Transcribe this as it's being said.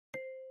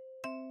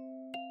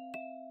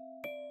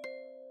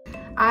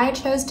I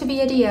chose to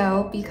be a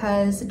DO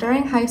because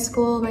during high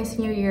school, my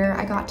senior year,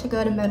 I got to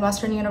go to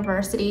Midwestern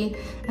University,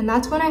 and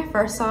that's when I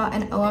first saw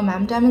an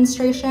OMM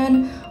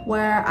demonstration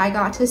where I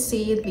got to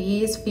see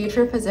these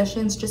future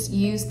physicians just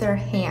use their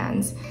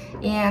hands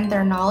and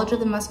their knowledge of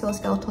the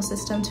musculoskeletal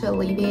system to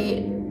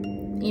alleviate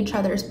each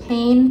other's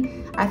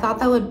pain. I thought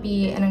that would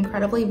be an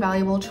incredibly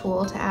valuable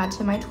tool to add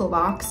to my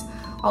toolbox.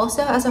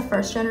 Also, as a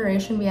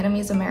first-generation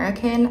Vietnamese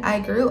American, I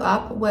grew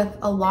up with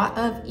a lot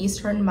of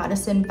Eastern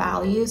medicine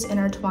values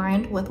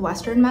intertwined with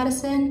Western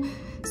medicine.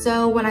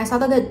 So when I saw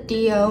that the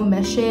DO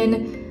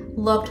mission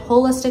looked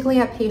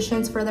holistically at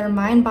patients for their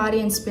mind, body,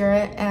 and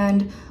spirit,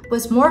 and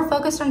was more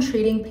focused on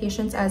treating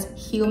patients as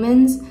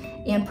humans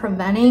and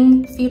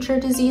preventing future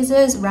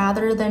diseases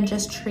rather than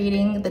just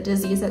treating the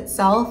disease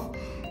itself,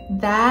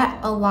 that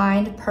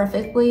aligned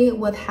perfectly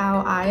with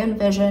how I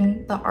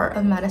envision the art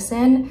of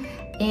medicine.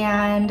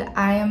 And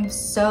I am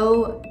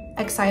so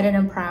excited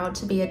and proud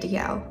to be a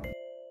DO.